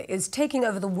Africa is taking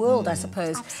over the world, I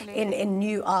suppose, in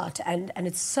new art. And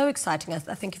it's so exciting. I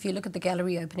think if you look at the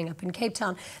gallery opening up in Cape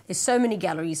Town, there's so many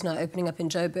galleries now opening up in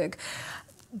Joburg.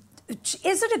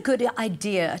 Is it a good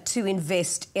idea to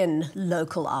invest in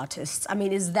local artists? I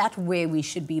mean, is that where we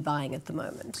should be buying at the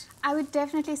moment? I would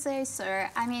definitely say so.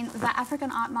 I mean, the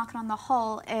African art market on the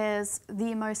whole is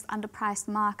the most underpriced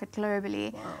market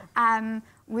globally. Wow.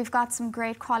 We've got some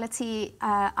great quality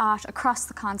art across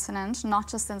the continent, not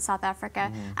just in South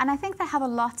Africa. And I think they have a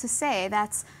lot to say.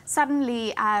 That's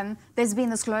suddenly there's been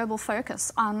this global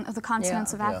focus on the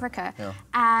continents of Africa.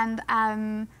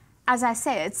 And as I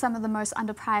say, it's some of the most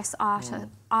underpriced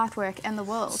artwork in the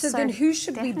world. So then who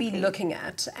should we be looking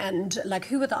at? And like,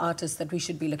 who are the artists that we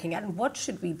should be looking at? And what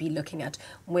should we be looking at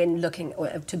when looking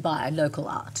to buy local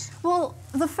art? Well,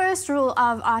 the first rule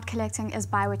of art collecting is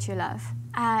buy what you love.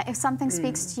 If something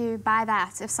speaks to you, buy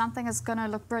that. If something is going to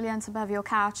look brilliant above your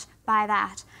couch, buy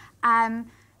that.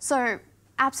 So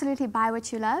absolutely buy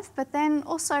what you love, but then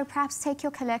also perhaps take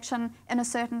your collection in a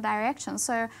certain direction.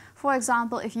 So, for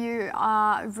example, if you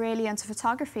are really into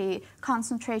photography,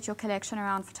 concentrate your collection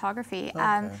around photography.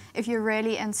 If you're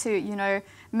really into, you know,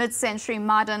 mid-century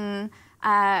modern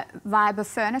vibe of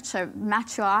furniture,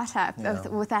 match your art up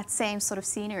with that same sort of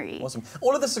scenery. Awesome.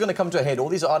 All of this is going to come to a head. All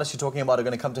these artists you're talking about are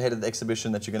going to come to a head at the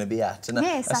exhibition that you're going to be at. And,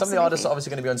 yes, some of the artists are obviously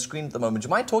going to be on screen at the moment. Do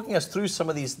you mind talking us through some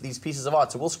of these pieces of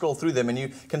art? So we'll scroll through them and you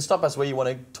can stop us where you want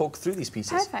to talk through these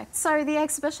pieces. Perfect. So the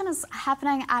exhibition is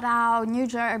happening at our new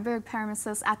Joburg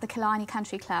premises at the Bulelani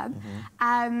Country Club.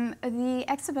 The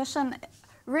exhibition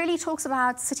really talks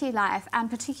about city life, and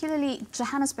particularly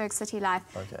Johannesburg city life.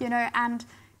 You know, and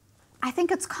I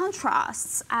think it's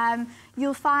contrasts.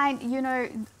 You'll find, you know,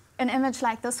 an image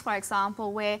like this, for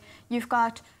example, where you've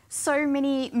got so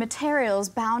many materials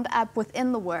bound up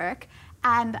within the work,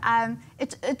 and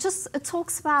it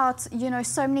talks about, you know,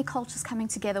 so many cultures coming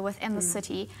together within the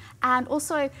city, and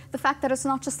also the fact that it's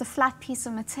not just a flat piece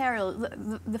of material,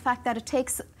 the fact that it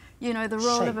takes, you know, the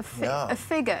role of a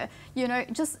figure, you know,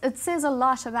 it says a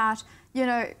lot about, you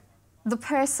know, the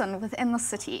person within the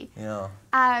city.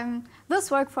 This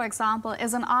work, for example,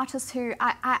 is an artist who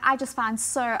I just find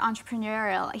so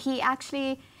entrepreneurial. He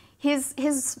actually,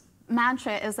 his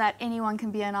mantra is that anyone can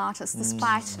be an artist,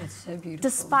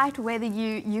 despite whether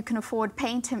you can afford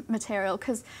paint material,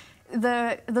 because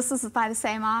this is by the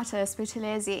same artist,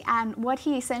 Bulelani, and what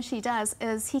he essentially does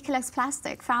is he collects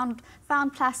plastic, found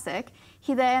plastic.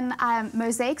 He then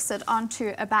mosaics it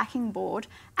onto a backing board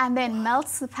and then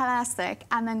melts the plastic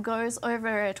and then goes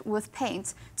over it with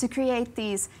paint to create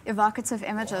these evocative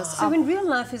images. So in real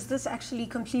life, is this actually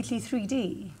completely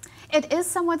 3D? It is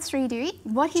somewhat 3D.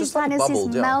 What he's done is he's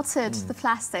melted the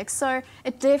plastic, so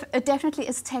it definitely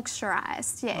is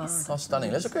texturized, yes. Wow. Oh,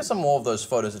 stunning. Let's look at some more of those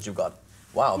photos that you've got.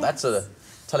 Wow, that's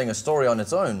telling a story on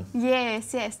its own.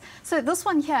 Yes, yes. So this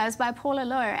one here is by Paula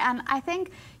Lowe, and I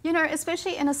think, you know,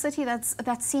 especially in a city that's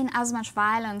seen as much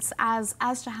violence as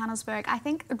Johannesburg, I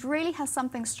think it really has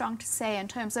something strong to say in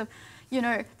terms of, you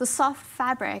know, the soft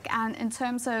fabric, and in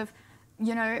terms of,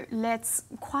 you know, let's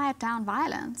quiet down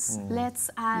violence. Let's,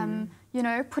 you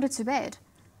know, put it to bed.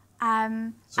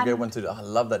 It's a great one to do. I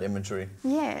love that imagery.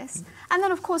 Yes. And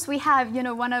then, of course, we have, you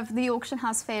know, one of the auction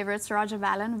house favorites, Roger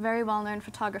Ballon, very well-known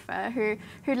photographer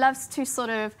who loves to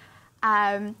sort of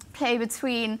play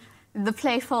between the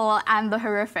playful and the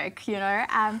horrific, you know.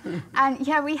 And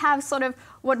here we have sort of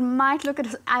what might look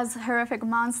as horrific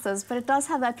monsters, but it does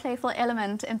have that playful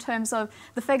element in terms of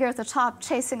the figure at the top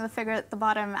chasing the figure at the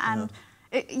bottom. And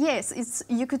yes,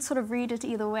 you could sort of read it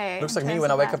either way. Looks like me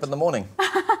when I wake up in the morning.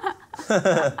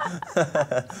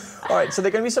 All right, so there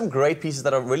are going to be some great pieces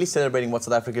that are really celebrating what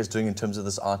South Africa is doing in terms of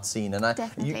this art scene, and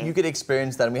you could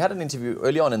experience that. And we had an interview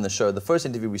early on in the show. The first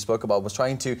interview we spoke about was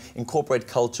trying to incorporate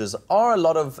cultures. Are a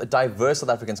lot of diverse South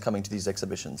Africans coming to these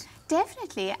exhibitions?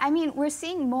 Definitely. I mean, we're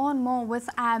seeing more and more with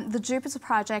the Jupiter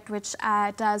Project, which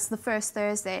does the first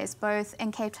Thursdays, both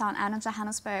in Cape Town and in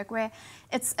Johannesburg, where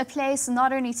it's a place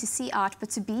not only to see art, but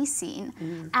to be seen.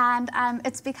 And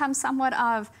it's become somewhat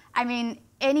of, I mean,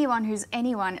 anyone who's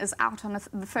anyone is out on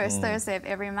the first Thursday of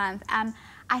every month, and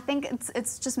I think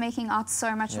it's just making art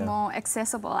so much more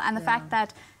accessible. And the fact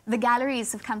that the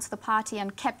galleries have come to the party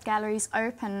and kept galleries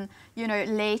open, you know,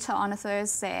 later on a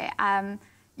Thursday.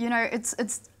 You know,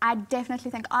 I definitely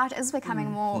think art is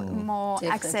becoming more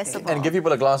accessible. And give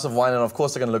people a glass of wine, and of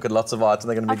course they're going to look at lots of art, and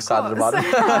they're going to be excited about it.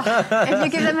 If you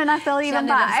give them enough, they'll even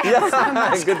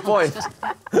buy. Good point.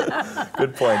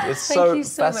 Good point. It's Thank you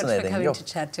so much for coming to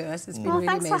chat to us. It's been really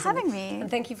thanks amazing. for having me.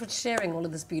 And thank you for sharing all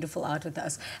of this beautiful art with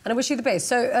us. And I wish you the best.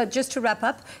 So just to wrap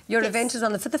up, your event is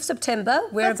on the 5th of September.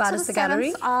 Whereabouts is the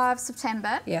gallery? 5th of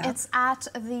September. It's at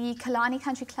the Bulelani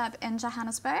Country Club in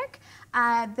Johannesburg.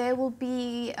 There will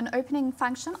be an opening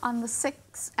function on the 6th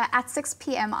 6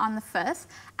 p.m. on the 5th,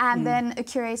 and then a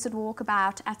curated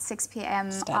walkabout at 6 p.m.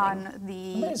 on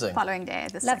the following day.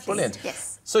 That's brilliant.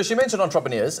 Yes. So she mentioned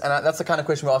entrepreneurs, and that's the kind of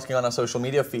question we're asking on our social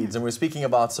media feeds, and we're speaking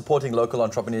about supporting local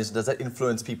entrepreneurs. Does that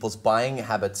influence people's buying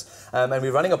habits? And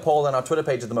we're running a poll on our Twitter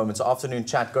page at the moment, so afternoon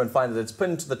chat, go and find it. It's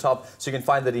pinned to the top, so you can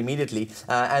find that immediately.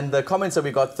 And the comments that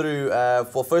we got through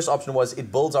for first option was,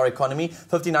 it builds our economy.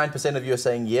 59% of you are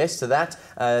saying yes to that.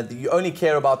 You only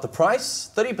care about the price.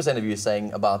 30% of you are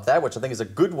saying about that, which I think is a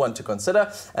good one to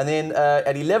consider. And then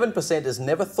at 11% is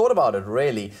never thought about it,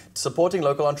 really. Supporting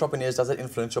local entrepreneurs, does it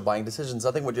influence your buying decisions?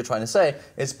 I think what you're trying to say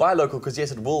is buy local, because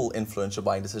yes, it will influence your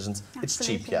buying decisions. Absolutely. It's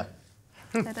cheap here.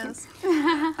 It is.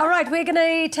 All right, we're going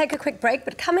to take a quick break,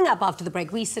 but coming up after the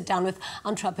break, we sit down with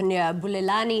entrepreneur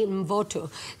Bulelani Mvotho,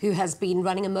 who has been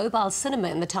running a mobile cinema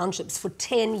in the townships for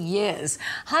 10 years,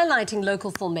 highlighting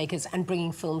local filmmakers and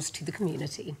bringing films to the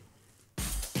community.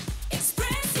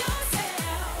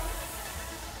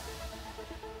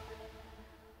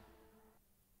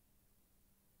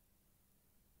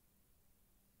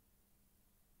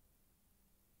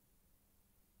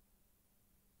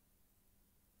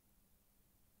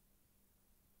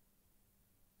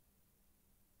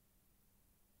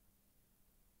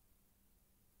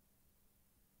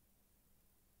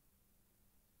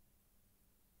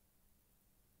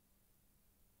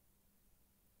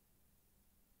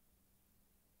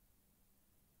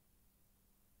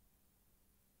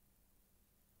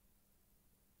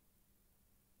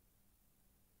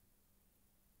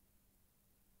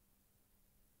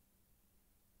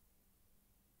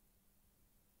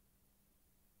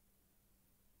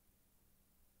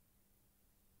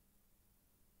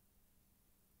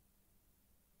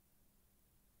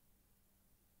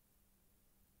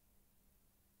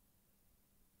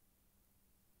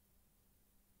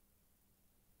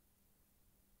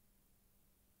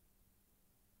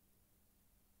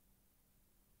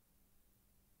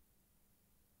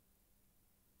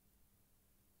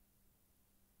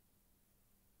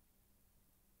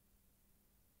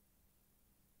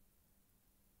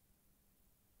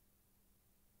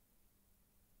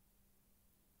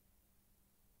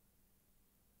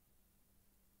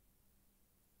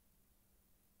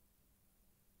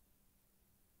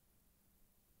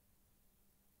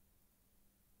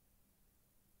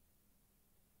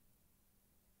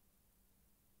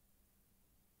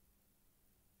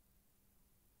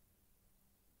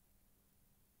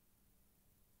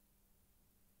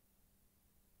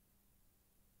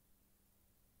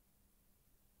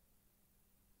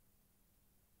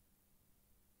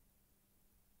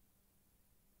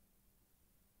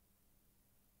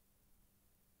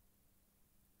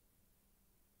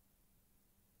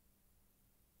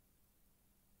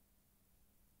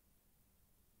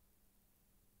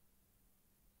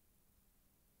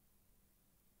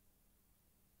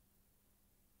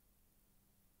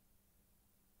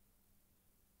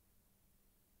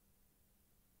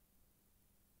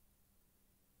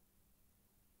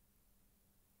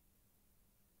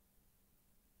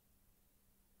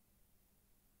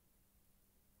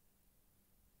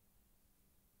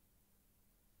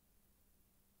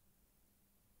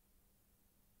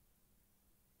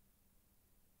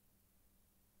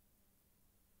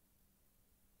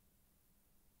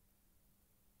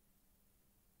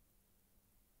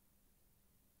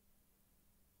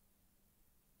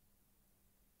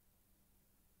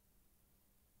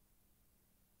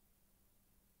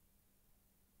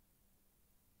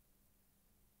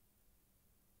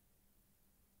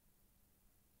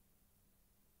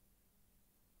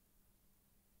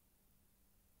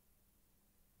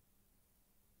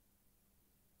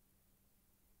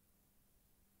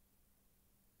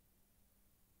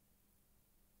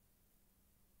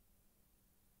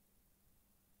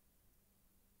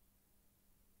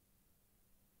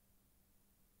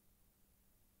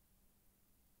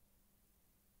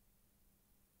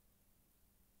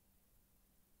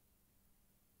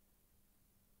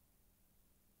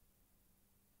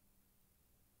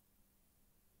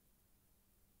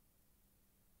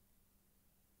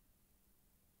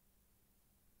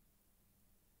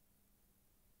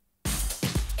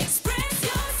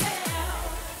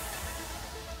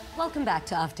 Welcome back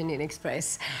to Afternoon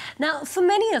Express. Now, for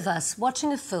many of us,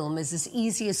 watching a film is as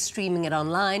easy as streaming it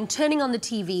online, turning on the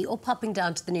TV, or popping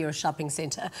down to the nearest shopping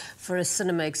centre for a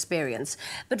cinema experience.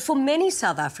 But for many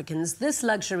South Africans, this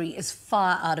luxury is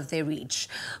far out of their reach.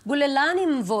 Bulelani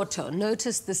Mvotho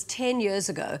noticed this 10 years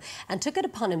ago and took it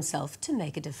upon himself to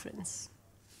make a difference.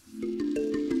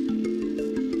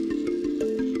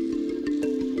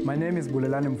 My name is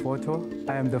Bulelani Mvotho.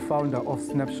 I am the founder of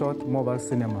Snapshot Mobile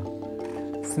Cinema.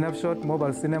 Snapshot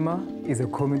Mobile Cinema is a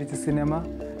community cinema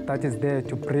that is there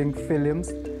to bring films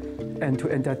and to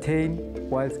entertain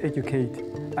whilst educate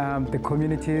the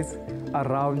communities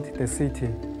around the city.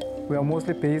 We are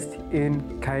mostly based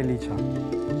in Khayelitsha.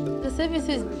 The service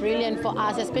is brilliant for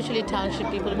us, especially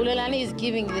township people. Bulelani is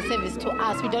giving the service to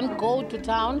us. We don't go to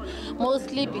town,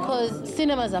 mostly because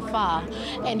cinemas are far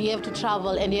and you have to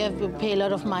travel and you have to pay a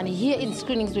lot of money. Here in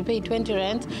screenings we pay 20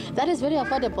 rand. That is very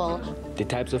affordable. The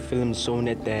types of films shown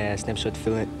at the Snapshot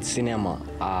Film Cinema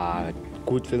are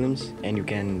good films, and you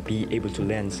can be able to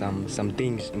learn some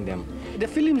things in them. The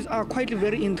films are quite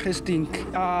very interesting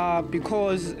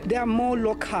because they are more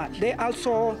local. They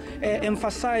also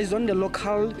emphasize on the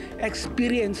local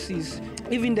experiences.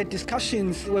 Even the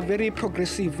discussions were very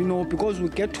progressive, you know, because we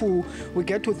get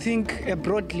to think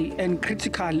broadly and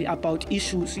critically about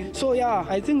issues. So yeah,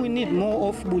 I think we need more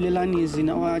of Bulelanis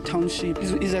in our township.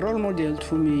 He's a role model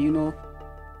to me, you know.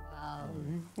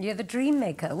 You're the dream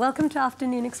maker. Welcome to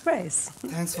Afternoon Express.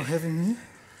 Thanks for having me.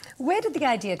 Where did the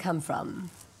idea come from?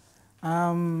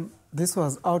 This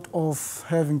was out of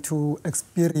having to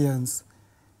experience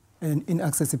an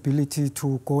inaccessibility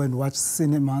to go and watch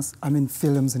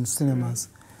films in cinemas.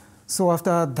 So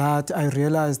after that, I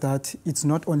realized that it's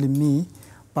not only me,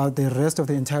 but the rest of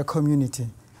the entire community,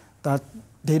 that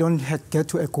they don't get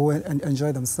to go and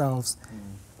enjoy themselves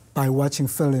by watching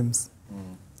films.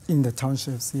 In the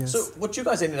townships, yes. So what you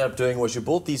guys ended up doing was you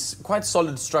built these quite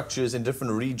solid structures in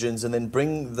different regions and then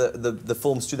bring the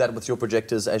films to that with your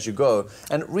projectors as you go.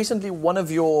 And recently one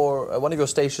of your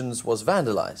stations was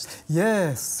vandalized.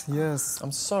 Yes, yes.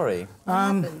 I'm sorry. What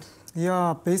happened?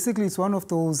 Yeah, basically it's one of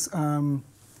those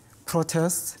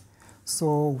protests,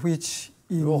 so which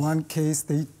in one case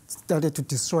they started to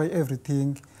destroy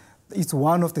everything. It's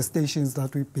one of the stations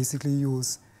that we basically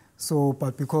use. So,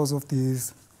 but because of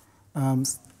these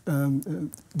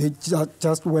they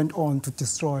just went on to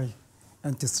destroy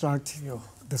and destruct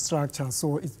the structure.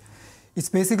 So it's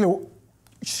basically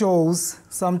shows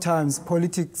sometimes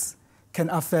politics can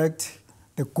affect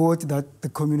the good that the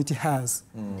community has.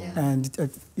 And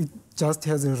it just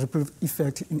has a ripple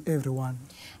effect in everyone.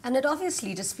 And it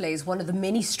obviously displays one of the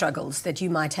many struggles that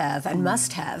you might have and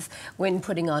must have when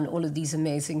putting on all of these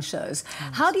amazing shows.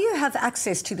 How do you have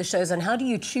access to the shows and how do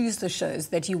you choose the shows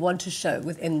that you want to show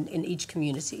in each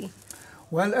community?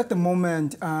 Well, at the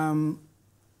moment,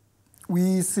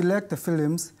 we select the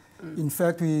films. In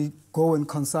fact, we go and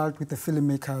consult with the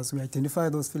filmmakers. We identify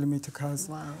those filmmakers.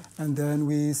 Wow. And then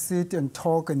we sit and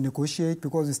talk and negotiate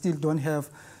because we still don't have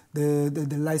the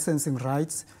licensing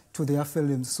rights to their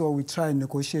films. So we try and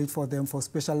negotiate for them for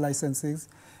special licenses.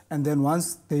 And then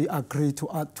once they agree to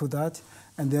add to that,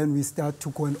 and then we start to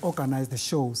go and organize the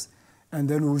shows. And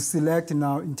then we'll select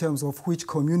now in terms of which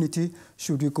community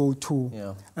should we go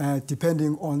to,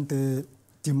 depending on the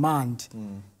demand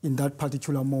in that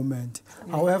particular moment.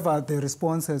 However, the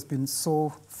response has been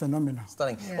so phenomenal.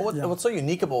 Stunning. What's so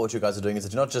unique about what you guys are doing is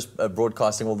that you're not just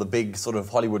broadcasting all the big sort of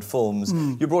Hollywood films,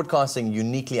 you're broadcasting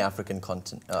uniquely African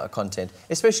content,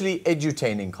 especially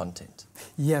edutaining content.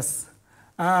 Yes,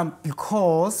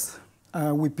 because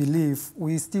we believe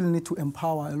we still need to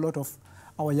empower a lot of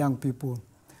our young people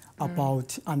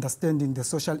about understanding the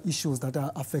social issues that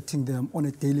are affecting them on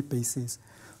a daily basis.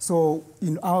 So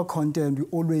in our content, we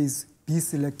always be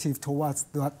selective towards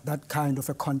that kind of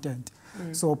a content.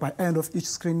 So by end of each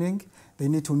screening, they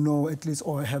need to know at least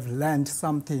or have learned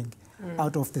something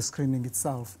out of the screening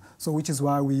itself. So which is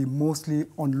why we mostly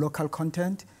on local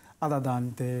content other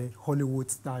than the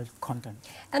Hollywood-style content.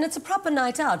 And it's a proper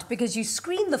night out because you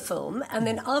screen the film and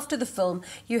then after the film,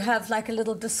 you have like a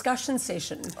little discussion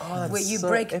session where you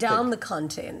break down the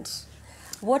content.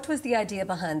 What was the idea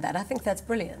behind that? I think that's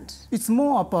brilliant. It's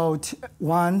more about,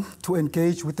 one, to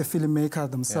engage with the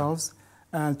filmmaker themselves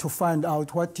and to find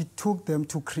out what it took them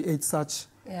to create such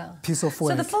piece of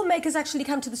work. So the filmmakers actually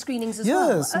come to the screenings as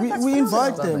well? Yes, we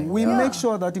invite them. We make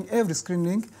sure that in every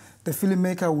screening, the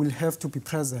filmmaker will have to be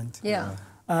present.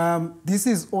 This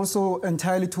is also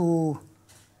entirely to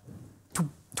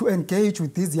engage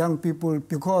with these young people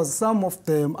because some of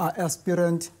them are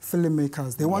aspirant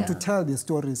filmmakers. They want to tell their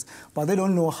stories, but they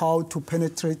don't know how to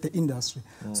penetrate the industry.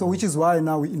 So which is why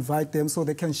now we invite them so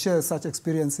they can share such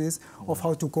experiences of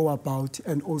how to go about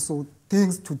and also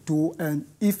things to do. And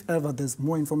if ever there's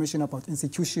more information about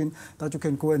institution that you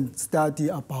can go and study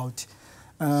about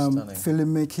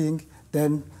filmmaking,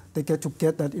 then they get to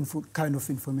get that kind of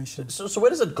information. So where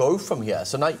does it go from here?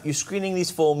 So now you're screening these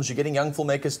films, you're getting young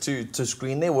filmmakers to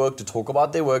screen their work, to talk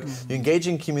about their work, you're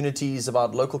engaging communities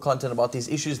about local content, about these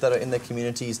issues that are in their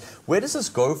communities. Where does this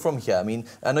go from here? I mean,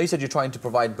 I know you said you're trying to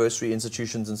provide bursary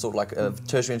institutions and sort of like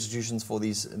tertiary institutions for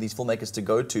these filmmakers to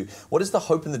go to. What is the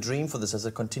hope and the dream for this as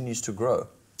it continues to grow?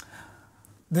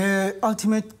 The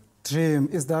ultimate dream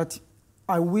is that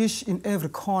I wish in every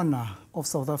corner of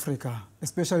South Africa,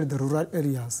 especially the rural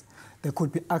areas, there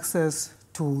could be access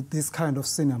to this kind of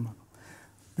cinema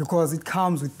because it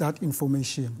comes with that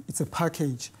information. It's a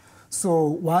package. So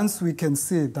once we can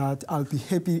see that, I'll be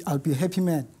a happy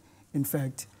man, in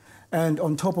fact. And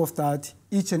on top of that,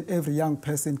 each and every young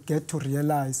person get to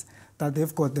realize that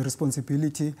they've got the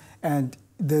responsibility and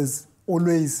there's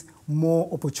always more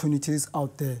opportunities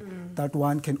out there that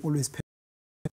one can always